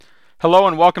Hello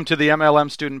and welcome to the MLM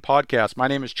Student Podcast. My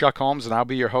name is Chuck Holmes and I'll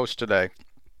be your host today.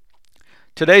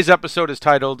 Today's episode is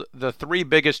titled The Three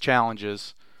Biggest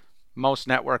Challenges Most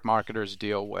Network Marketers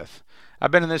Deal With. I've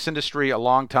been in this industry a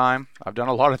long time. I've done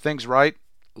a lot of things right.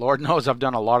 Lord knows I've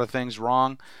done a lot of things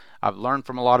wrong. I've learned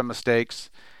from a lot of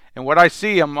mistakes. And what I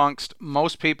see amongst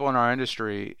most people in our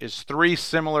industry is three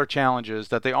similar challenges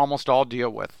that they almost all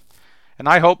deal with. And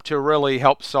I hope to really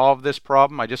help solve this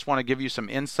problem. I just want to give you some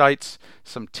insights,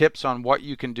 some tips on what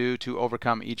you can do to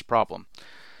overcome each problem.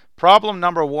 Problem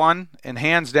number one, and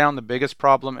hands down the biggest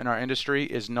problem in our industry,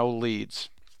 is no leads.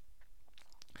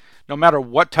 No matter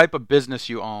what type of business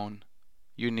you own,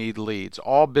 you need leads.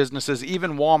 All businesses,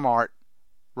 even Walmart,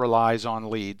 relies on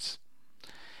leads.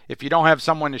 If you don't have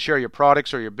someone to share your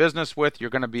products or your business with, you're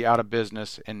going to be out of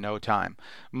business in no time.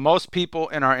 Most people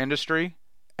in our industry,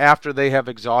 after they have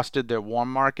exhausted their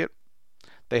warm market,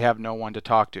 they have no one to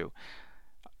talk to.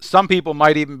 Some people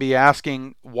might even be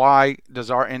asking, why does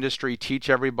our industry teach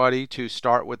everybody to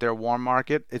start with their warm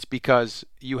market? It's because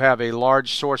you have a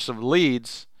large source of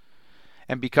leads,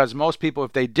 and because most people,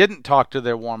 if they didn't talk to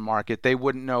their warm market, they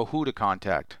wouldn't know who to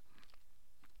contact.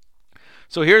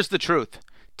 So here's the truth.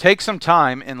 Take some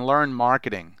time and learn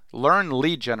marketing. Learn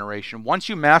lead generation. Once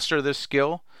you master this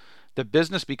skill, the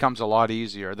business becomes a lot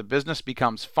easier. The business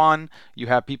becomes fun. You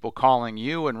have people calling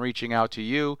you and reaching out to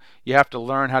you. You have to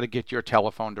learn how to get your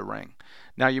telephone to ring.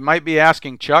 Now, you might be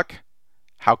asking, Chuck,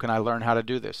 how can I learn how to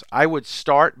do this? I would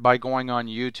start by going on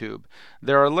YouTube.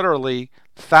 There are literally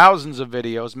thousands of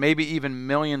videos, maybe even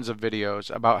millions of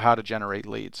videos about how to generate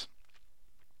leads.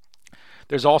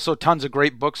 There's also tons of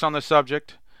great books on the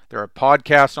subject. There are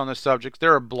podcasts on the subject.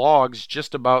 There are blogs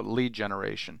just about lead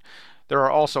generation. There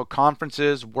are also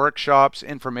conferences, workshops,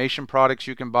 information products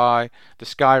you can buy. The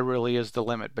sky really is the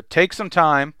limit. But take some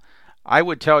time. I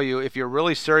would tell you, if you're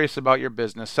really serious about your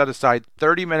business, set aside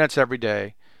 30 minutes every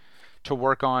day to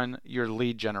work on your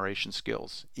lead generation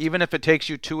skills. Even if it takes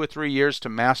you 2 or 3 years to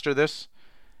master this,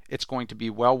 it's going to be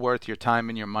well worth your time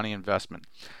and your money investment.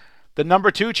 The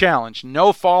number 2 challenge,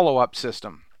 no follow-up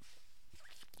system.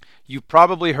 You've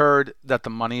probably heard that the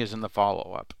money is in the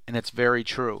follow-up, and it's very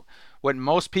true. What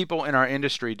most people in our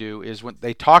industry do is when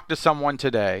they talk to someone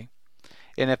today,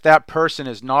 and if that person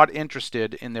is not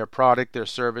interested in their product, their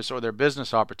service, or their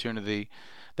business opportunity,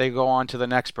 they go on to the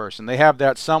next person. They have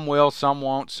that some will, some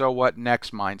won't, so what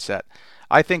next mindset.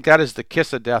 I think that is the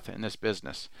kiss of death in this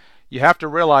business. You have to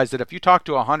realize that if you talk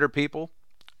to 100 people,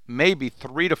 maybe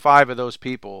 3 to 5 of those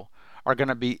people are going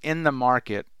to be in the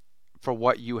market for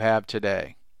what you have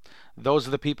today. Those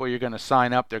are the people you're going to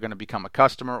sign up. They're going to become a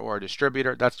customer or a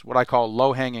distributor. That's what I call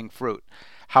low-hanging fruit.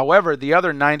 However, the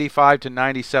other 95 to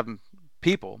 97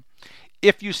 people,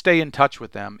 if you stay in touch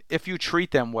with them, if you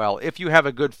treat them well, if you have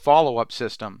a good follow-up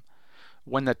system,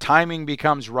 when the timing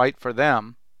becomes right for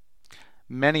them,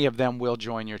 many of them will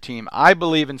join your team. I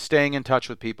believe in staying in touch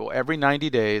with people every 90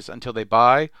 days until they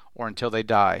buy or until they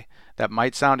die. That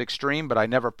might sound extreme, but I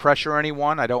never pressure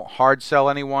anyone. I don't hard sell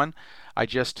anyone. I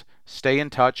just stay in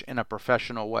touch in a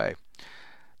professional way.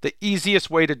 The easiest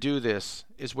way to do this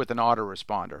is with an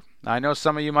autoresponder. Now, I know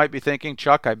some of you might be thinking,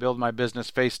 Chuck, I build my business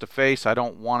face-to-face. I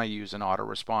don't want to use an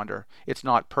autoresponder. It's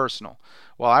not personal.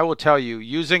 Well, I will tell you,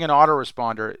 using an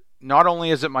autoresponder, not only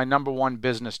is it my number one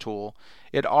business tool,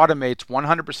 it automates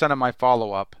 100% of my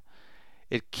follow-up.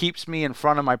 It keeps me in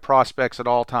front of my prospects at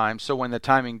all times, so when the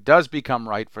timing does become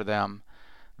right for them,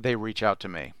 they reach out to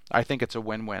me. I think it's a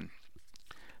win-win.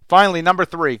 Finally, number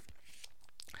 3,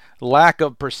 lack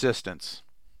of persistence.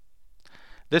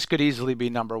 This could easily be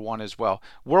number 1 as well.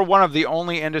 We're one of the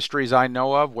only industries I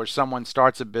know of where someone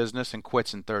starts a business and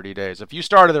quits in 30 days. If you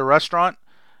started a restaurant,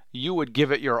 you would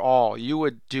give it your all. You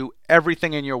would do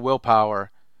everything in your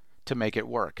willpower to make it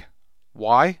work.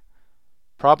 Why?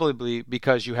 Probably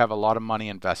because you have a lot of money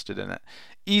invested in it.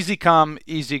 Easy come,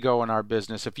 easy go in our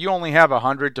business. If you only have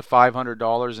 $100 to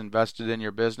 $500 invested in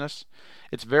your business,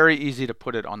 it's very easy to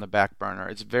put it on the back burner.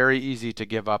 It's very easy to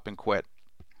give up and quit.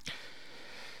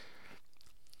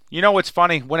 You know what's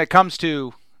funny? When it comes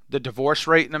to the divorce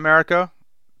rate in America,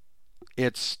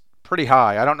 it's pretty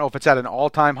high. I don't know if it's at an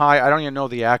all-time high. I don't even know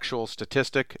the actual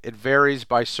statistic. It varies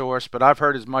by source, but I've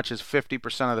heard as much as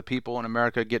 50% of the people in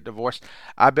America get divorced.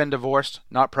 I've been divorced,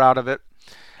 not proud of it.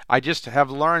 I just have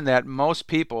learned that most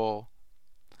people,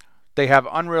 they have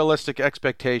unrealistic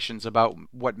expectations about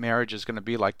what marriage is going to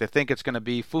be like. They think it's going to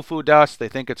be foo-foo dust. They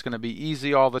think it's going to be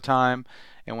easy all the time.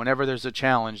 And whenever there's a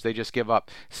challenge, they just give up.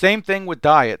 Same thing with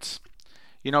diets.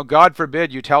 You know, God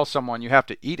forbid you tell someone you have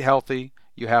to eat healthy,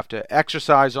 you have to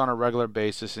exercise on a regular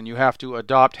basis, and you have to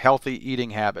adopt healthy eating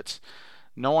habits.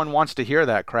 No one wants to hear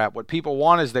that crap. What people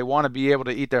want is they want to be able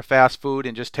to eat their fast food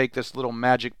and just take this little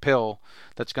magic pill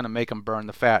that's going to make them burn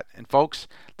the fat. And folks,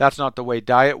 that's not the way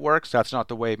diet works. That's not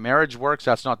the way marriage works.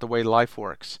 That's not the way life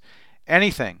works.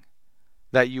 Anything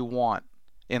that you want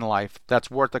in life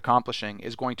that's worth accomplishing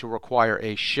is going to require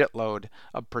a shitload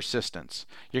of persistence.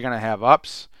 You're going to have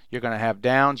ups, you're going to have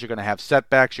downs, you're going to have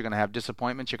setbacks, you're going to have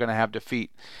disappointments, you're going to have defeat.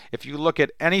 If you look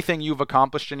at anything you've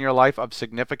accomplished in your life of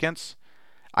significance,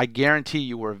 I guarantee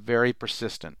you were very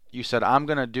persistent. You said, I'm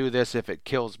going to do this if it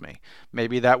kills me.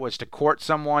 Maybe that was to court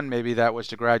someone, maybe that was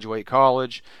to graduate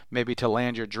college, maybe to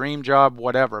land your dream job,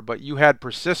 whatever. But you had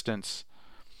persistence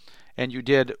and you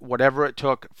did whatever it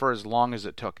took for as long as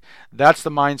it took. That's the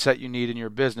mindset you need in your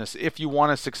business if you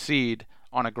want to succeed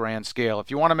on a grand scale. If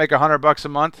you want to make $100 a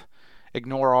month,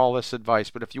 ignore all this advice.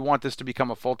 But if you want this to become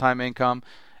a full-time income,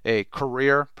 a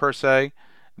career per se,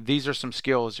 these are some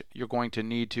skills you're going to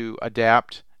need to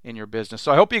adapt in your business.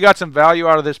 So I hope you got some value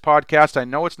out of this podcast. I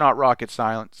know it's not rocket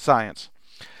science,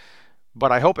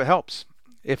 but I hope it helps.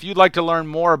 If you'd like to learn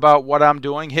more about what I'm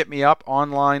doing, hit me up,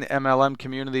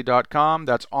 onlinemlmcommunity.com.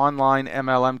 That's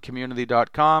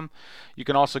onlinemlmcommunity.com. You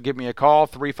can also give me a call,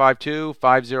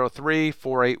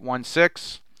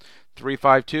 352-503-4816.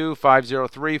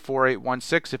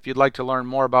 352-503-4816 if you'd like to learn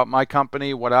more about my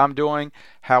company, what I'm doing,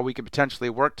 how we could potentially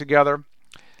work together.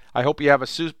 I hope you have a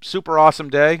super awesome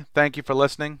day. Thank you for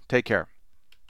listening. Take care.